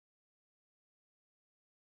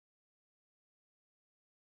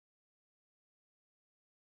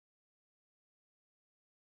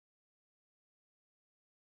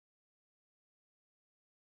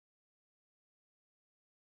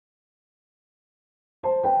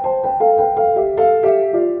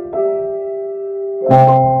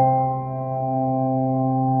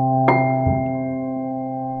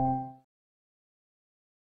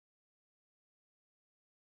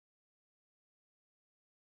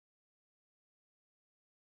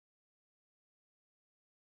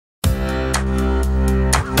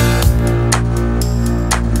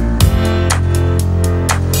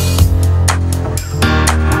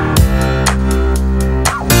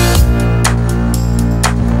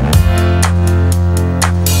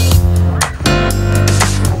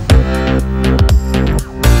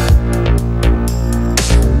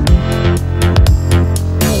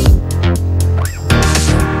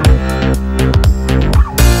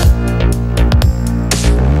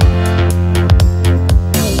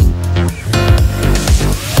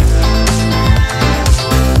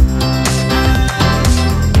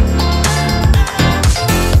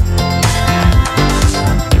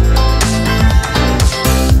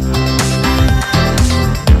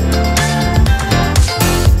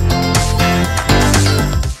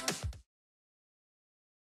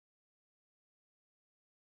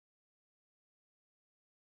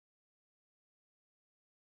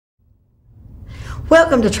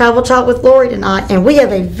Welcome to Travel Talk with Lorie tonight, and we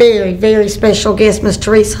have a very, very special guest, Miss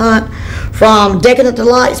Terese Hunt from Decadent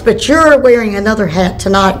Delights, but you're wearing another hat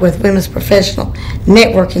tonight with Women's Professional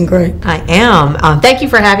Networking Group. I am. Thank you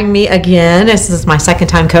for having me again. This is my second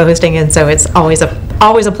time co-hosting, and so it's always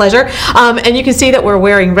a pleasure. And you can see that we're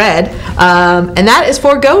wearing red, and that is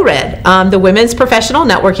for Go Red. The Women's Professional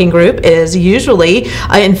Networking Group is usually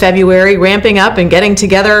in February ramping up and getting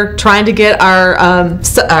together, trying to get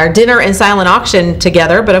our dinner and silent auction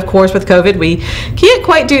together, but of course with COVID we can't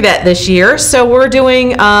quite do that this year, so we're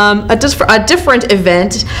doing a different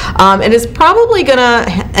event, and it's probably gonna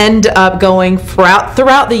end up going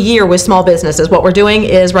throughout the year with small businesses. What we're doing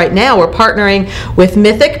is right now we're partnering with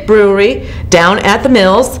Mythic Brewery down at the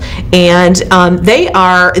Mills, and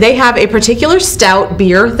they have a particular stout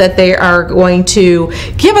beer that they are going to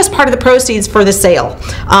give us part of the proceeds for the sale.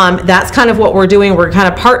 That's kind of what we're doing. We're kind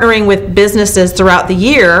of partnering with businesses throughout the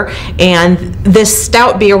year, and this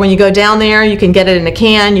stout beer, when you go down there, you can get it in a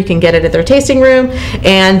can, you can get it at their tasting room,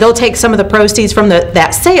 and they'll take some of the proceeds from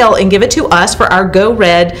that sale and give it to us for our Go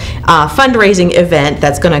Red fundraising event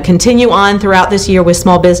that's going to continue on throughout this year with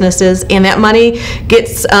small businesses. And that money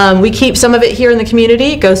gets, we keep some of it here in the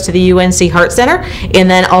community. It goes to the UNC Heart Center and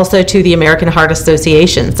then also to the American Heart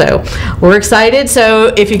Association. So we're excited. So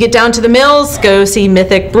if you get down to the Mills, go see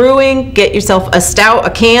Mythic Brewing, get yourself a stout,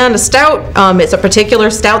 a stout. It's a particular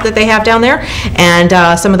stout that they have down there,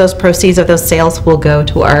 and some of those proceeds of those sales will go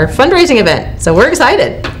to our fundraising event. So we're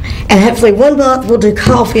excited. And hopefully one month we'll do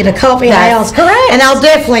coffee at a coffee house. Correct. And I'll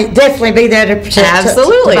definitely be there to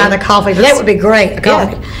buy the coffee. But that would be great. A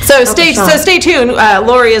coffee. Yeah. So stay tuned.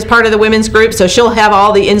 Lorie is part of the women's group, so she'll have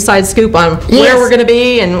all the inside scoop on where we're going to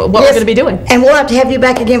be and what we're going to be doing. And we'll have to have you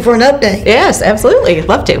back again for an update. Yes, absolutely.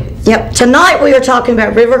 Love to. Yep. Tonight we are talking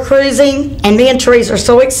about river cruising, and me and Terese are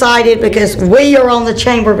so excited because we are on the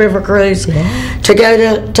Chamber River Cruise to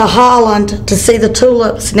go to Holland to see the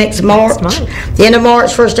tulips next March. The end of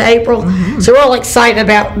March, 1st of April. So we're all excited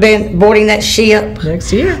about boarding that ship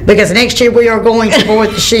next year, because next year we are going to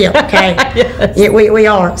board the ship. Okay. Yes. Yeah, we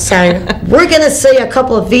are. So we're going to see a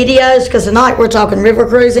couple of videos, because tonight we're talking river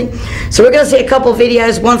cruising. So we're going to see a couple of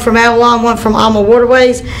videos, one from Avalon, one from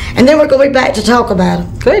AmaWaterways, and then we're going to be back to talk about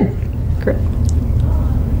them. Good. Great.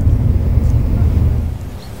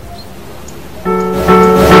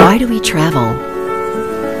 Why do we travel?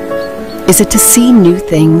 Is it to see new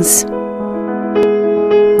things?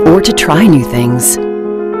 Or to try new things?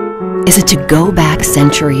 Is it to go back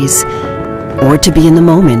centuries? Or to be in the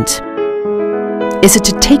moment? Is it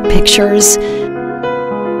to take pictures?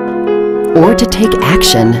 Or to take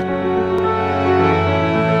action?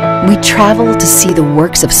 We travel to see the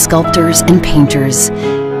works of sculptors and painters,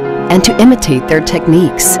 and to imitate their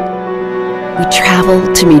techniques. We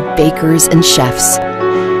travel to meet bakers and chefs,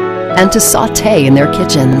 and to sauté in their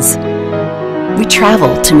kitchens. We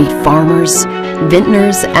travel to meet farmers,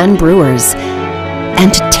 vintners, and brewers,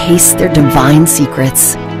 and to taste their divine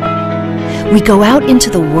secrets. We go out into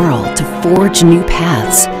the world to forge new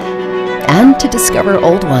paths, and to discover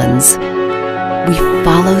old ones. We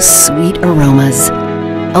follow sweet aromas,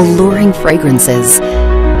 alluring fragrances,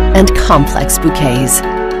 and complex bouquets.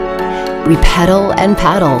 We pedal and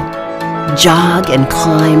paddle, jog and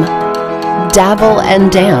climb, dabble and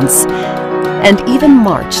dance, and even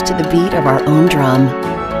march to the beat of our own drum.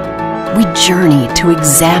 We journey to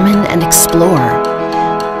examine and explore,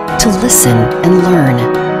 to listen and learn,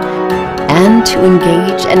 and to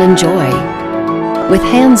engage and enjoy, with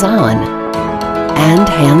hands-on and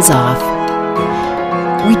hands-off.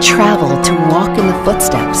 We travel to walk in the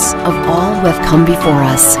footsteps of all who have come before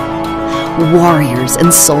us, warriors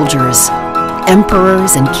and soldiers,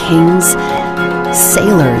 emperors and kings,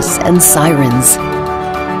 sailors and sirens,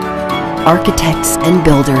 architects and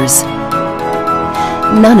builders,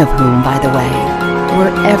 none of whom, by the way,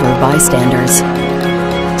 were ever bystanders.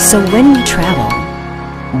 So when we travel,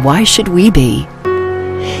 why should we be?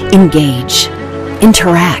 Engage,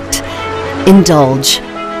 interact, indulge,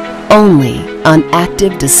 only on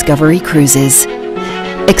Active Discovery Cruises,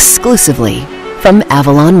 exclusively from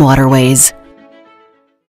Avalon Waterways.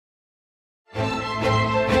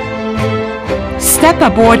 Step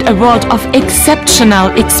aboard a world of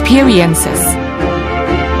exceptional experiences,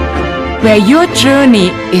 where your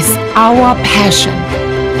journey is our passion.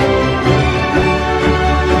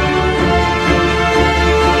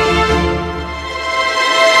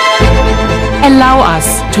 Allow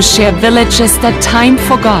us to share villages that time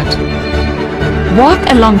forgot. Walk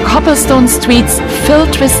along cobblestone streets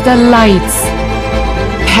filled with the lights.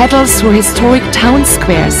 Paddle through historic town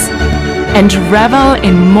squares and revel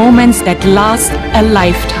in moments that last a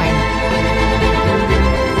lifetime.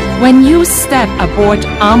 when you step aboard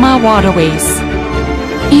AmaWaterways.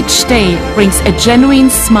 Each day brings a genuine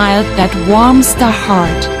smile that warms the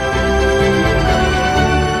heart.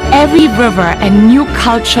 Every river a new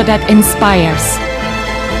culture that inspires.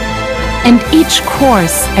 And each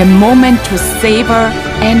course a moment to savor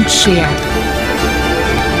and share.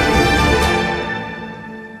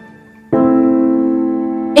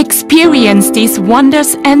 Experience these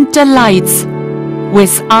wonders and delights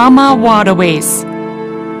with AmaWaterways,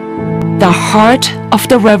 the heart of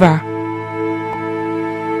the river.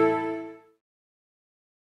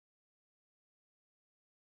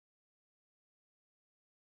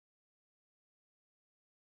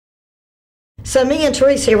 So me and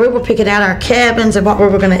Terese here, we were picking out our cabins and what we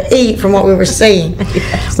were going to eat from what we were seeing.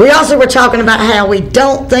 Yes. We also were talking about how we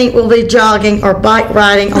don't think we'll be jogging or bike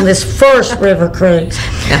riding on this first river cruise.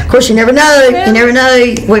 Yeah. Of course, you never know. Yeah. You never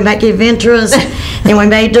know. We may get adventurous and we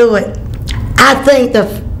may do it. I think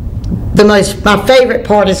my favorite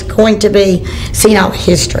part is going to be seeing all the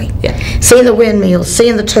history. Yeah. Seeing the windmills,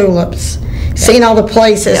 seeing the tulips. Seeing all the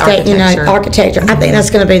places that, architecture. I think that's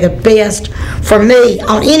going to be the best for me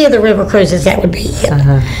on any of the river cruises. That would be it.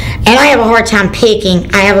 And I have a hard time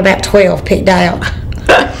picking. I have about 12 picked out.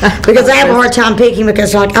 Because I have a hard time picking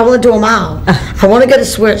because I want to do them all. I want to go to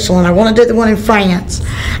Switzerland. I want to do the one in France.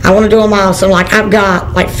 I want to do them all. So I've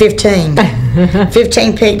got 15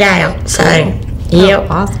 picked out. So,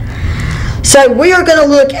 yep. Awesome. So we are going to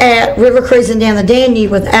look at river cruising down the Danube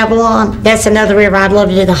with Avalon. That's another river I'd love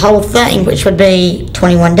to do the whole thing, which would be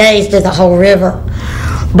 21 days, do the whole river.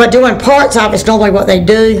 But doing parts of it's normally what they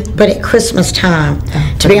do, but at Christmas time,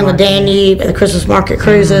 to be on the Danube at the Christmas market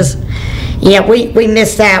cruises. Yeah, we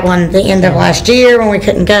missed that one the end of last year when we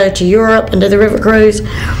couldn't go to Europe and do the river cruise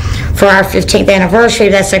for our 15th anniversary.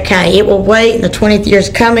 That's okay. It will wait, and the 20th year is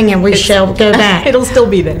coming, and we shall go back. It'll still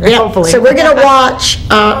be there, hopefully. So we're going to watch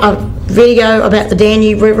a video about the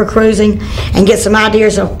Danube river cruising and get some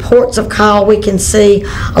ideas of ports of call we can see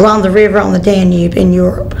along the river on the Danube in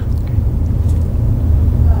Europe.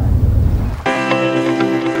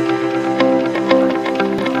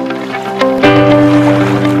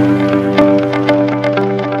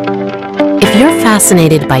 If you're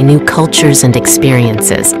fascinated by new cultures and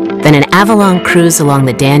experiences, then an Avalon cruise along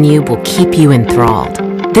the Danube will keep you enthralled.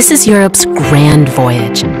 This is Europe's grand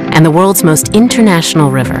voyage and the world's most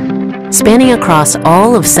international river. Spanning across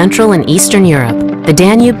all of Central and Eastern Europe, the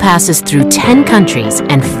Danube passes through 10 countries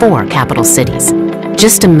and 4 capital cities.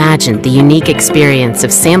 Just imagine the unique experience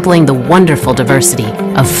of sampling the wonderful diversity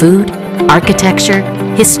of food, architecture,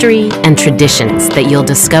 history, and traditions that you'll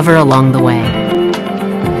discover along the way.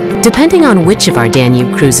 Depending on which of our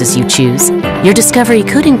Danube cruises you choose, your discovery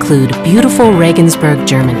could include beautiful Regensburg,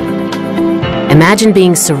 Germany. Imagine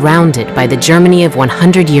being surrounded by the Germany of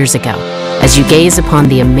 100 years ago as you gaze upon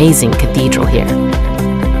the amazing cathedral here.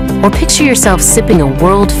 Or picture yourself sipping a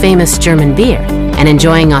world-famous German beer and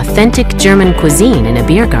enjoying authentic German cuisine in a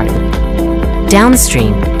beer garden.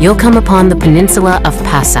 Downstream, you'll come upon the peninsula of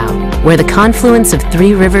Passau, where the confluence of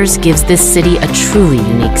 3 rivers gives this city a truly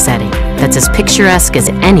unique setting that's as picturesque as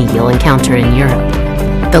any you'll encounter in Europe.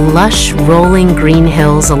 The lush, rolling green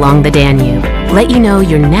hills along the Danube let you know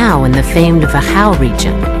you're now in the famed Wachau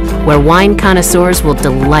region, where wine connoisseurs will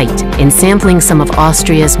delight in sampling some of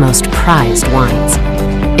Austria's most prized wines.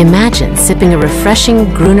 Imagine sipping a refreshing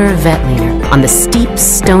Gruner Veltliner on the steep,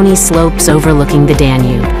 stony slopes overlooking the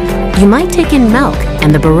Danube. You might take in milk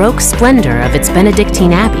and the Baroque splendor of its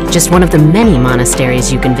Benedictine Abbey, just one of the many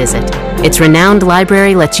monasteries you can visit. Its renowned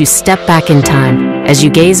library lets you step back in time as you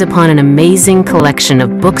gaze upon an amazing collection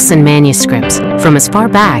of books and manuscripts from as far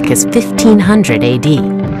back as 1500 AD.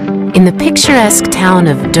 In the picturesque town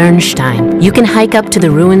of Dürnstein, you can hike up to the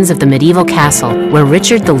ruins of the medieval castle where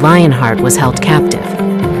Richard the Lionheart was held captive.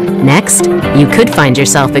 Next, you could find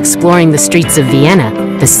yourself exploring the streets of Vienna,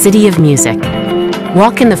 the city of music.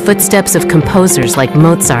 Walk in the footsteps of composers like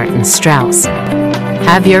Mozart and Strauss.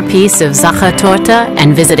 Have your piece of Sachertorte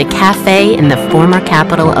and visit a cafe in the former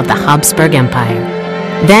capital of the Habsburg Empire.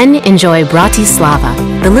 Then enjoy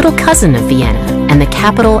Bratislava, the little cousin of Vienna and the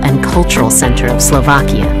capital and cultural center of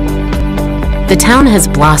Slovakia. The town has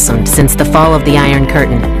blossomed since the fall of the Iron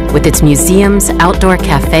Curtain, with its museums, outdoor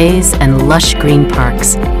cafes, and lush green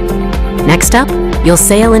parks. Next up, you'll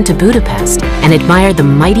sail into Budapest and admire the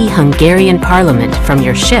mighty Hungarian parliament from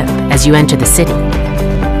your ship as you enter the city.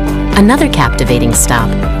 Another captivating stop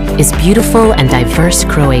is beautiful and diverse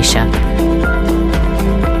Croatia.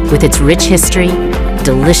 With its rich history,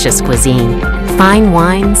 delicious cuisine, fine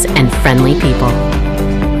wines, and friendly people.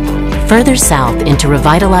 Further south into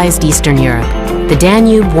revitalized Eastern Europe, the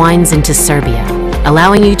Danube winds into Serbia,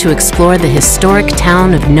 allowing you to explore the historic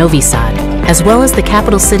town of Novi Sad, as well as the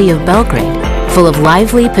capital city of Belgrade, full of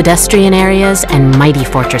lively pedestrian areas and mighty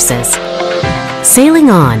fortresses. Sailing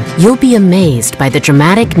on, you'll be amazed by the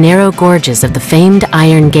dramatic narrow gorges of the famed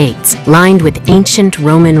Iron Gates, lined with ancient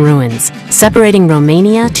Roman ruins, separating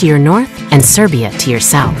Romania to your north and Serbia to your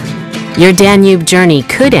south. Your Danube journey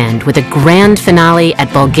could end with a grand finale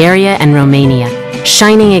at Bulgaria and Romania,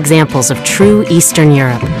 shining examples of true Eastern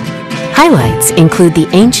Europe. Highlights include the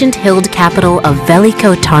ancient hilled capital of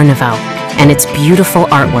Veliko Tarnovo and its beautiful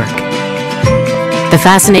artwork, the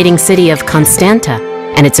fascinating city of Constanta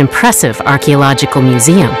and its impressive archaeological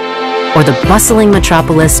museum, or the bustling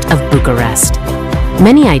metropolis of Bucharest.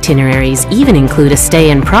 Many itineraries even include a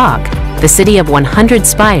stay in Prague, the city of 100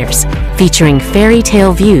 spires, featuring fairy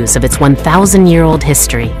tale views of its 1,000-year-old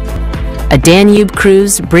history. A Danube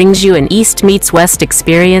cruise brings you an East meets West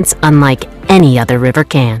experience unlike any other river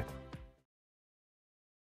can.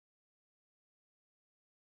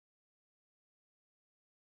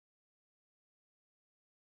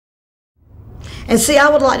 And see, I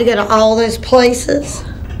would like to go to all those places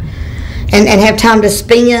and have time to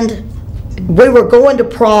spend. We were going to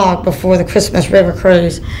Prague before the Christmas River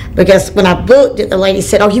Cruise because when I booked it, the lady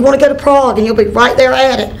said, oh, you want to go to Prague and you'll be right there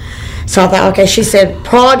at it. So I thought, okay, she said,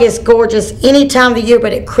 Prague is gorgeous any time of the year,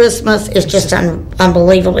 but at Christmas it's just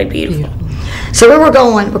unbelievably beautiful. So we were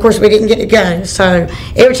going, of course we didn't get to go. So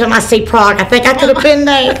every time I see Prague, I think I could have been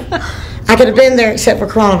there. I could have been there except for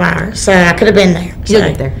coronavirus, so I could have been there. So. You'll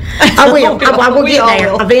get there. I will. I will get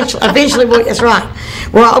there. Eventually, that's right.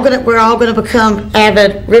 We're all gonna become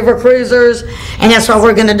avid river cruisers, and that's what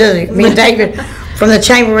we're gonna do. Me and David from the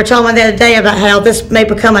chamber were talking the other day about how this may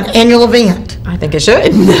become an annual event. I think it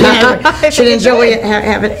should. Should enjoy it,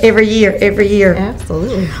 have it every year.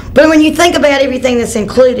 Absolutely. But when you think about everything that's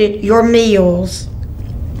included, your meals,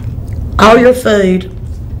 all your food,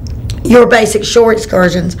 your basic shore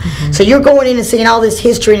excursions. So you're going in and seeing all this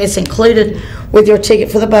history, and it's included with your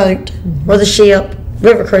ticket for the boat or the ship,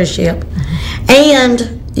 river cruise ship.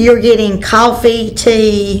 And you're getting coffee,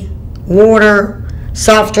 tea, water,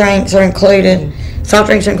 soft drinks are included. Soft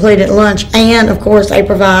drinks are included at lunch, and of course they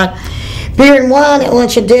provide beer and wine at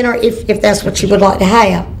lunch and dinner if that's what you would like to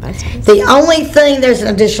have. The only thing there's an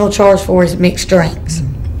additional charge for is mixed drinks.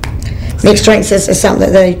 Mixed drinks is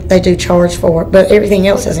something that they do charge for, but everything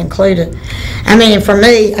else is included. I mean, for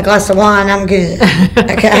me, a glass of wine, I'm good.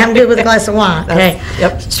 Okay, I'm good with a glass of wine. Okay,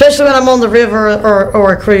 Yep. Especially when I'm on the river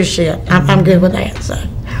or a cruise ship, I'm good with that. So,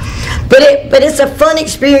 but it's a fun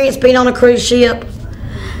experience being on a cruise ship.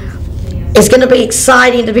 It's going to be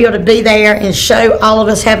exciting to be able to be there and show all of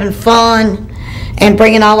us having fun and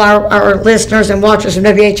bringing all our listeners and watchers from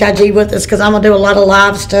WHIG with us, because I'm going to do a lot of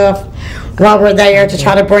live stuff while we're there to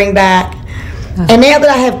try to bring back. And now that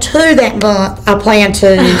I have 2 that month, I plan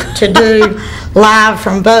to do live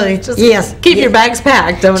from both. Yes. Keep your bags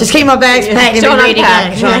packed. Just keep my bags packed and Don't be ready to go.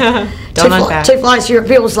 unpack. Right? Don't unpack. 2 flights to Europe.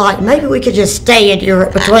 People was like, maybe we could just stay in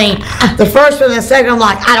Europe between the first one and the second. I'm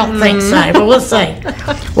like, I don't think so, but we'll see.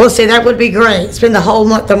 We'll see. That would be great. Spend the whole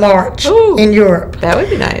month of March in Europe. That would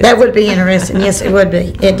be nice. That would be interesting. Yes, it would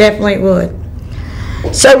be. It definitely would.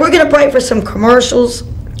 So we're going to break for some commercials.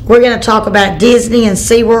 We're going to talk about Disney and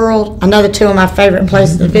SeaWorld, another 2 of my favorite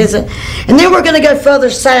places to visit. And then we're going to go further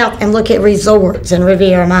south and look at resorts in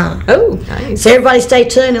Riviera Maya. Oh, nice. So everybody stay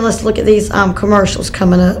tuned and let's look at these commercials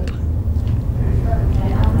coming up.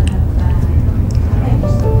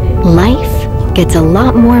 Life gets a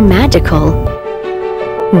lot more magical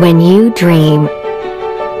when you dream.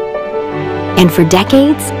 And for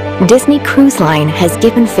decades, Disney Cruise Line has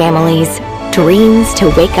given families dreams to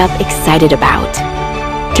wake up excited about.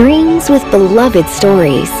 Dreams with beloved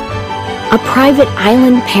stories, a private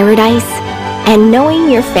island paradise, and knowing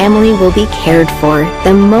your family will be cared for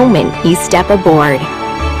the moment you step aboard.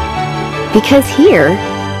 Because here,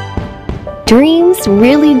 dreams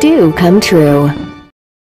really do come true.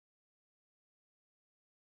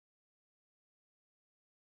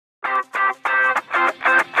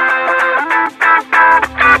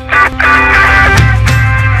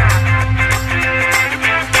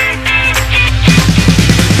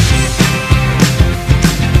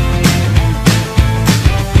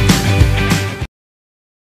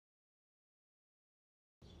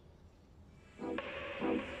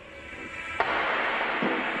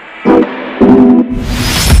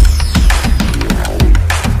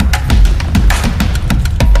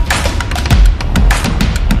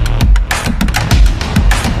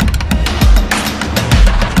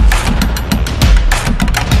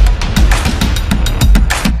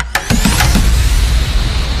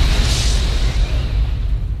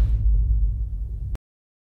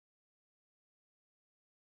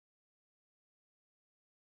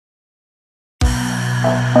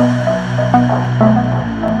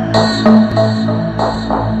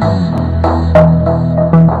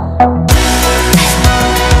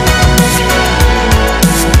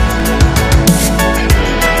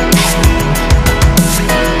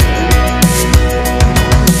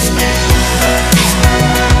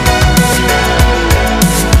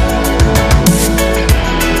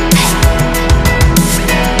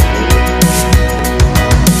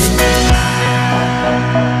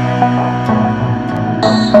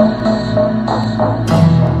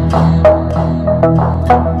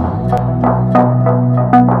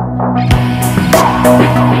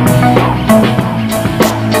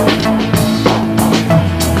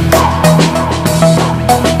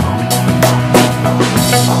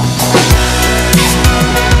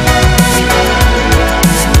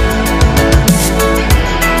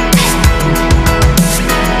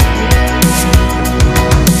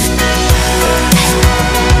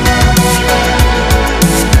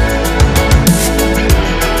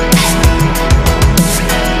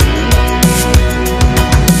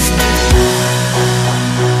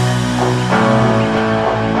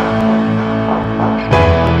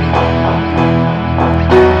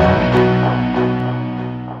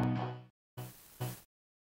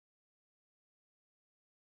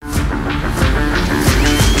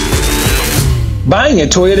 Buying a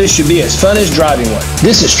Toyota should be as fun as driving one.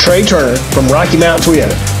 This is Trey Turner from Rocky Mountain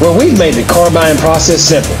Toyota, where we've made the car buying process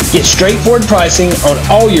simple. Get straightforward pricing on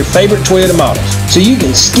all your favorite Toyota models, so you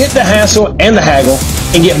can skip the hassle and the haggle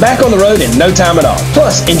and get back on the road in no time at all.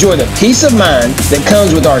 Plus, enjoy the peace of mind that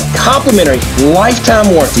comes with our complimentary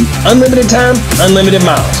lifetime warranty, unlimited time, unlimited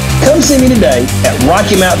miles. Come see me today at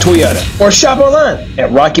Rocky Mountain Toyota or shop online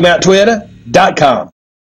at RockyMountainToyota.com.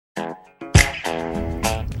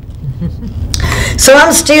 So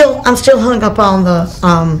I'm still hung up on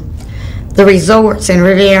the resorts in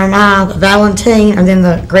Riviera Maya, the Valentine, and then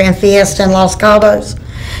the Grand Fiesta in Los Cabos.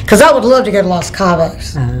 Because I would love to go to Los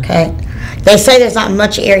Cabos. Okay, they say there's not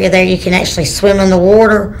much area there you can actually swim in the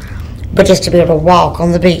water, but just to be able to walk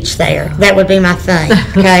on the beach there, that would be my thing.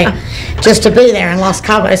 Okay, just to be there in Los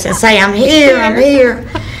Cabos and say I'm here.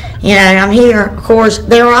 You know, I'm here. Of course,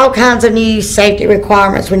 there are all kinds of new safety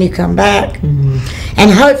requirements when you come back. And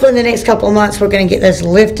hopefully in the next couple of months, we're going to get those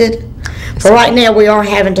lifted. For right now, we are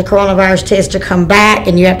having to coronavirus test to come back,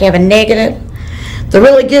 and you have to have a negative. The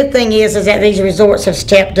really good thing is that these resorts have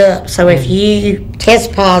stepped up. So if you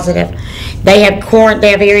test positive, they have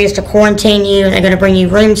areas to quarantine you, and they're going to bring you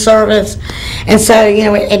room service. And so, you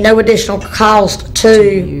know, at no additional cost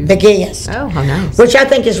to the guests. Oh, how nice. Which I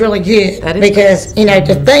think is really good. That is because, you know,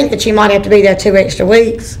 to think that you might have to be there 2 extra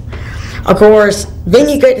weeks. Of course, then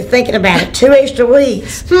you get to thinking about it, 2 extra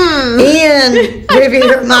weeks in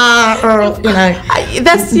Riviera Maya, or, you know,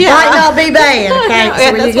 might not be bad, okay?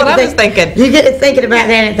 That's what I was thinking. You get to thinking about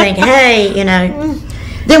that and think, hey, you know.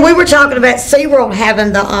 Then we were talking about SeaWorld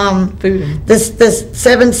having the this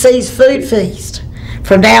Seven Seas food feast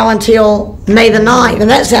from now until May the 9th,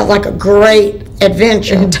 and that sounds like a great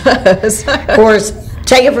adventure. It does. Of course,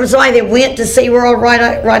 take it from somebody that went to SeaWorld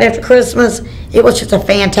right after Christmas. It was just a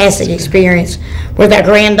fantastic experience with our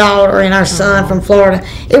granddaughter and our son from Florida.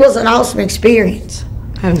 It was an awesome experience.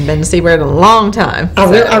 I haven't been to SeaWorld in a long time.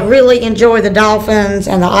 I really enjoyed the dolphins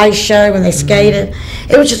and the ice show when they skated.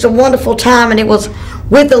 It was just a wonderful time, and it was,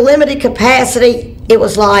 with the limited capacity, it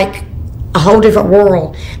was like a whole different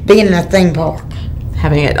world being in a theme park.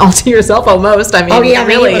 Having it all to yourself almost. I mean,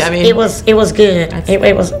 it was good.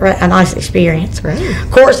 It was a nice experience. Great. Of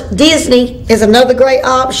course, Disney is another great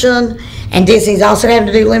option, and Disney's also having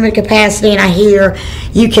to do limited capacity, and I hear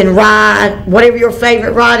you can ride whatever your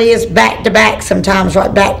favorite ride is back to back sometimes,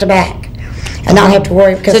 right back to back, and not have to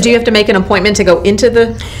worry. So do you have to make an appointment to go into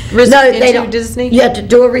the they don't. Disney? You have to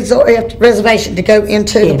do a reservation to go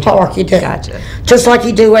into the park. You do. Gotcha. Just like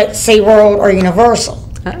you do at SeaWorld or Universal.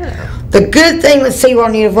 Oh. The good thing with SeaWorld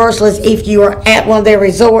and Universal is if you are at one of their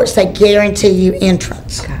resorts, they guarantee you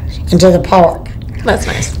entrance into the park. That's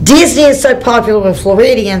nice. Disney is so popular with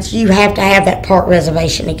Floridians, you have to have that park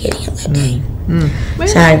reservation to get in that day.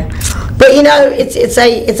 So, but you know, it's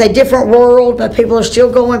a different world, but people are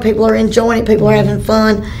still going, people are enjoying it, people are having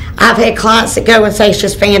fun. I've had clients that go and say it's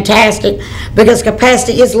just fantastic because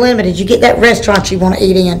capacity is limited. You get that restaurant you want to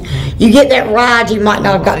eat in. You get that ride you might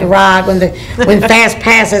not have got to ride when fast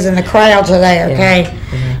passes and the crowds are there, okay?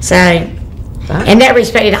 So, in that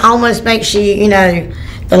respect, it almost makes you know,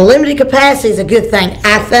 the limited capacity is a good thing,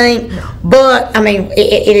 I think, but, I mean,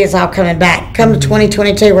 it is all coming back. Come to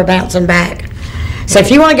 2022, we're bouncing back. So if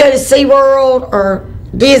you want to go to SeaWorld or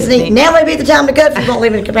Disney. Now may be the time to go if you won't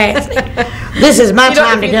live in capacity. This is my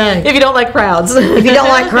time to go. If you don't like crowds. If you don't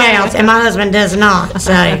like crowds, and my husband does not,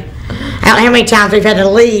 so I don't know how many times we've had to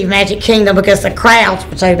leave Magic Kingdom because the crowds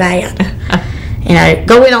were so bad. You know,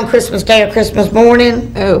 go in on Christmas Day or Christmas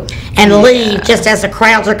morning and leave just as the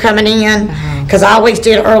crowds are coming in, because I always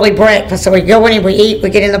did early breakfast. So we go in, we eat, we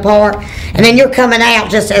get in the park, and then you're coming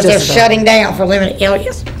out just as they're shutting down for limited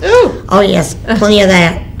areas. Oh yes, plenty of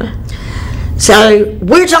that. So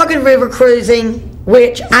we're talking river cruising,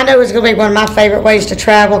 which I know is going to be one of my favorite ways to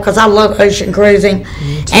travel because I love ocean cruising.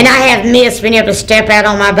 And I have missed being able to step out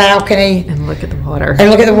on my balcony and look at the water.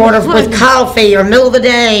 And look at the water with coffee or middle of the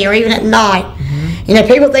day or even at night. You know,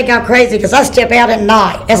 people think I'm crazy because I step out at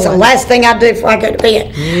night. That's the last thing I do before I go to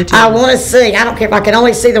bed. I want to see. I don't care if I can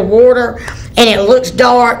only see the water and it looks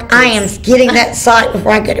dark. I am getting that sight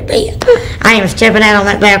before I go to bed. I am stepping out on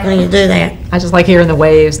that balcony to do that. I just like hearing the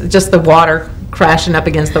waves, just the water crashing up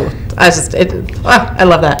against the. I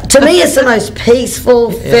love that. To me, it's the most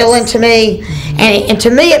peaceful feeling to me, and to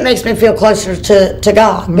me, it makes me feel closer to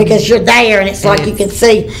God because you're there, and it's like you can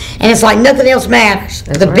see, and it's like nothing else matters.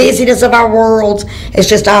 The busyness of our world is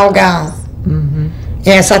just all gone.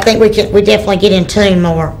 Yes, I think we definitely get in tune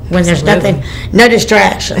more when there's nothing, no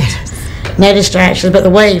distractions, but the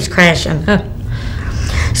waves crashing.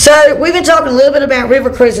 So we've been talking a little bit about river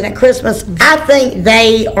cruising at Christmas. I think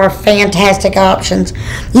they are fantastic options.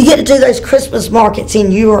 You get to do those Christmas markets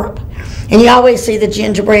in Europe, and you always see the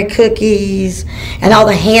gingerbread cookies and all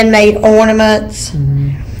the handmade ornaments.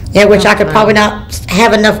 Yeah, which I could probably not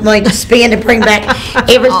have enough money to spend to bring back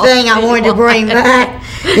everything I wanted to bring back.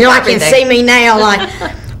 You know, I can see me now like,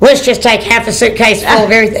 let's just take half a suitcase full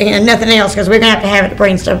of everything and nothing else because we're going to have it to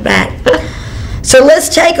bring stuff back. So let's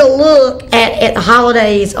take a look at the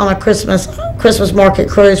holidays on a Christmas market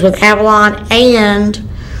cruise with Avalon and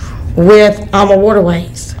with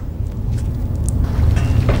AmaWaterways.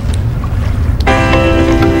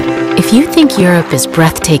 If you think Europe is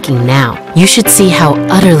breathtaking now, you should see how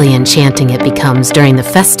utterly enchanting it becomes during the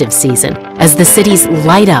festive season as the cities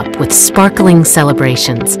light up with sparkling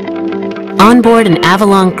celebrations. On board an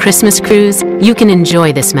Avalon Christmas cruise, you can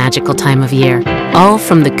enjoy this magical time of year, all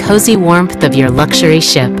from the cozy warmth of your luxury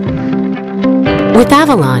ship. With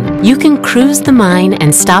Avalon, you can cruise the Main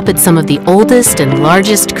and stop at some of the oldest and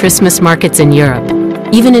largest Christmas markets in Europe,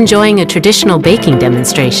 even enjoying a traditional baking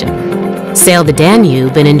demonstration. Sail the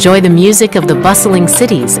Danube and enjoy the music of the bustling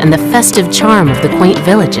cities and the festive charm of the quaint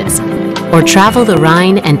villages. Or travel the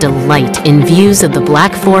Rhine and delight in views of the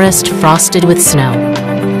Black Forest frosted with snow.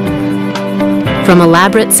 From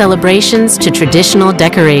elaborate celebrations to traditional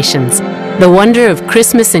decorations, the wonder of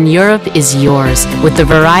Christmas in Europe is yours with the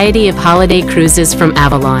variety of holiday cruises from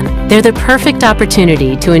Avalon. They're the perfect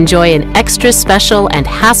opportunity to enjoy an extra special and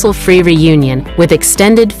hassle-free reunion with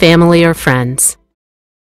extended family or friends.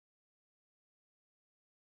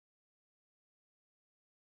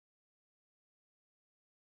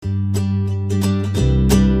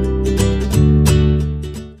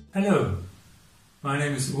 Hello, my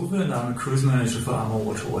name is Uwe and I'm a cruise manager for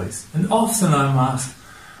AmaWaterways. And often I'm asked,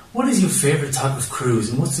 what is your favorite type of cruise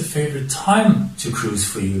and what's the favorite time to cruise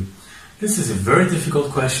for you? This is a very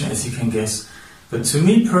difficult question, as you can guess, but to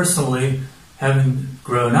me personally, having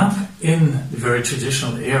grown up in the very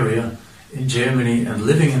traditional area in Germany and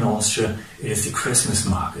living in Austria, it is the Christmas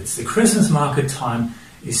markets. The Christmas market time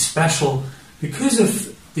is special because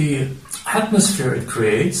of the atmosphere it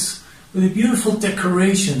creates, with the beautiful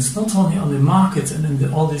decorations, not only on the markets and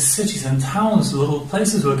in all these cities and towns, little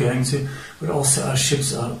places we're going to, but also our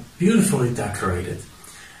ships are beautifully decorated.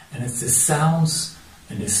 And it's the sounds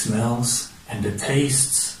and the smells and the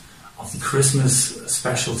tastes of the Christmas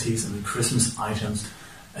specialties and the Christmas items.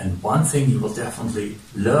 And one thing you will definitely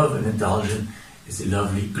love and indulge in is the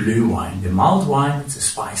lovely glüh wine. The mild wine, it's a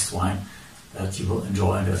spiced wine that you will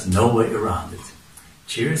enjoy, and there's no way around it.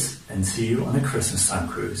 Cheers, and see you on a Christmas time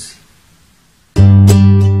cruise.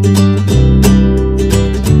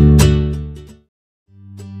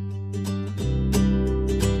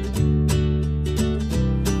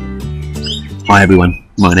 Hi everyone,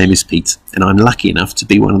 my name is Pete and I'm lucky enough to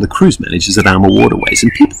be one of the cruise managers at AmaWaterways,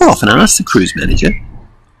 and people often ask the cruise manager,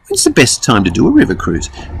 when's the best time to do a river cruise?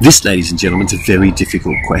 This, ladies and gentlemen, is a very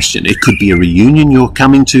difficult question. It could be a reunion you're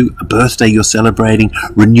coming to, a birthday you're celebrating,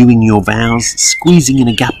 renewing your vows, squeezing in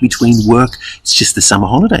a gap between work. It's just the summer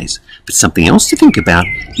holidays. But something else to think about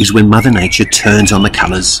is when Mother Nature turns on the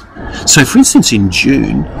colours. So for instance, in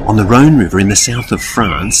June, on the Rhone River in the south of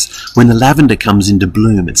France, when the lavender comes into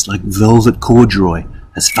bloom, it's like velvet corduroy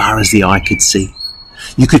as far as the eye could see.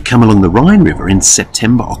 You could come along the Rhine River in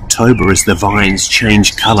September, October as the vines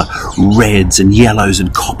change colour, reds and yellows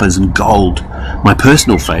and coppers and gold. My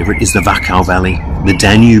personal favourite is the Wachau Valley, the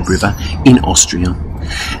Danube River in Austria.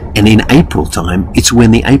 And in April time, it's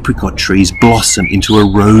when the apricot trees blossom into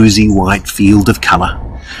a rosy white field of colour.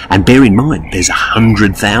 And bear in mind, there's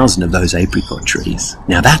 100,000 of those apricot trees.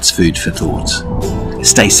 Now that's food for thought.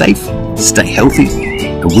 Stay safe, stay healthy,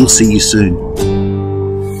 and we'll see you soon.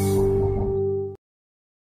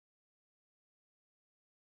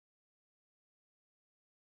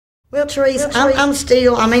 Well, Terese, I'm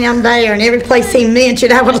still, I'm there, and every place he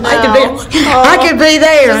mentioned, I would like to be. I could be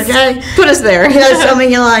there, okay? Put us there. So,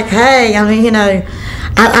 you're like, hey,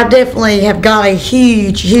 I definitely have got a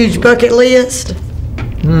huge bucket list.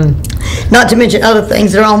 Not to mention other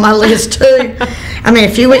things that are on my list, too. A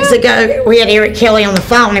few weeks ago, we had Eric Kelly on the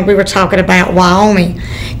phone, and we were talking about Wyoming.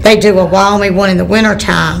 They do a Wyoming one in the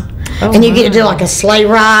wintertime. And you get to do like a sleigh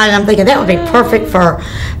ride, and I'm thinking that would be perfect for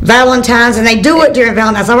Valentine's, and they do it during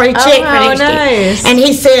Valentine's. I already checked for next year. And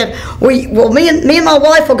he said, well, me and my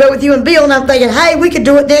wife will go with you and Bill, and I'm thinking, hey, we could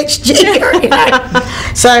do it next year.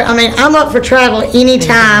 So, I'm up for travel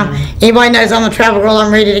anytime. Anybody knows I'm a travel girl,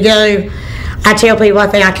 I'm ready to go. I tell people I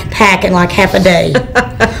think I can pack in like half a day.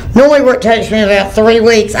 Normally where it takes me about 3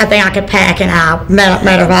 weeks, I think I could pack in a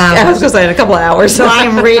matter of hours. I was going to say in a couple of hours. So I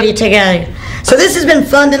am ready to go. So this has been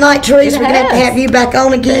fun tonight, Terese. We're going to have you back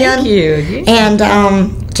on again. Thank you. And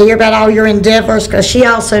to hear about all your endeavors, because she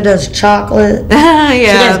also does chocolate.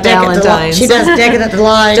 Yeah, Valentine's. She does Decadent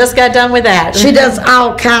Delight. Just got done with that. She does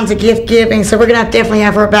all kinds of gift giving. So we're going to definitely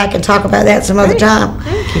have her back and talk about that some other time.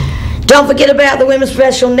 Thank you. Don't forget about the Women's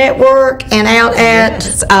Professional Network and out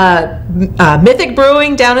at Mythic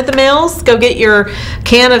Brewing down at the Mills. Go get your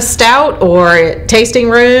can of stout or tasting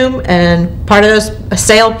room, and part of those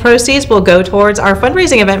sale proceeds will go towards our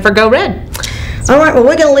fundraising event for Go Red. All right, well,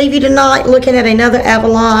 we're going to leave you tonight looking at another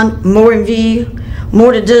Avalon More in View,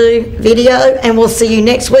 More to Do video, and we'll see you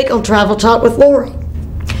next week on Travel Talk with Lorie.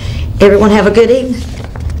 Everyone have a good evening.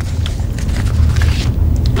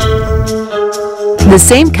 The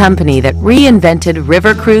same company that reinvented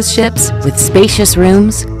river cruise ships with spacious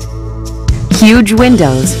rooms, huge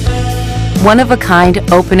windows, one-of-a-kind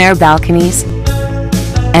open-air balconies,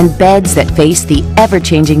 and beds that face the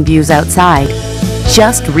ever-changing views outside,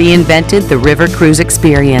 just reinvented the river cruise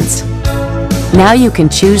experience. Now you can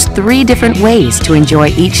choose 3 different ways to enjoy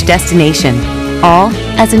each destination, all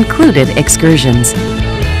as included excursions.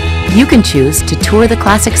 You can choose to tour the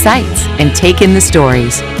classic sites and take in the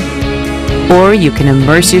stories. Or you can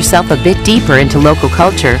immerse yourself a bit deeper into local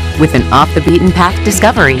culture with an off-the-beaten-path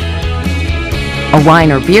discovery, a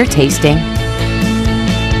wine or beer tasting,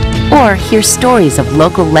 or hear stories of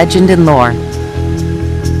local legend and lore.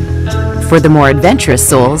 For the more adventurous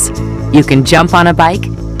souls, you can jump on a bike,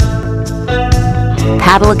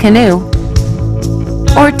 paddle a canoe,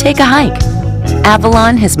 or take a hike.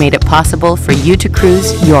 Avalon has made it possible for you to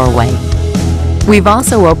cruise your way. We've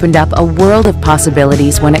also opened up a world of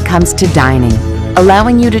possibilities when it comes to dining,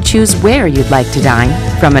 allowing you to choose where you'd like to dine,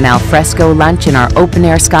 from an alfresco lunch in our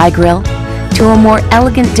open-air sky grill, to a more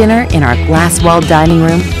elegant dinner in our glass-walled dining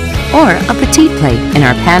room, or a petite plate in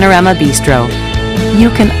our panorama bistro. You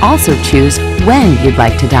can also choose when you'd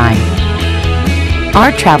like to dine.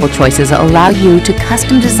 Our travel choices allow you to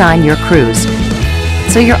custom design your cruise,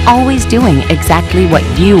 so you're always doing exactly what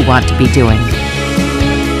you want to be doing.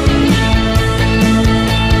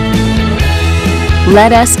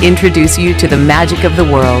 Let us introduce you to the magic of the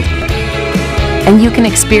world, and you can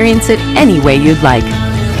experience it any way you'd like,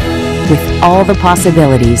 with all the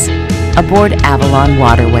possibilities aboard Avalon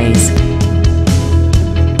Waterways.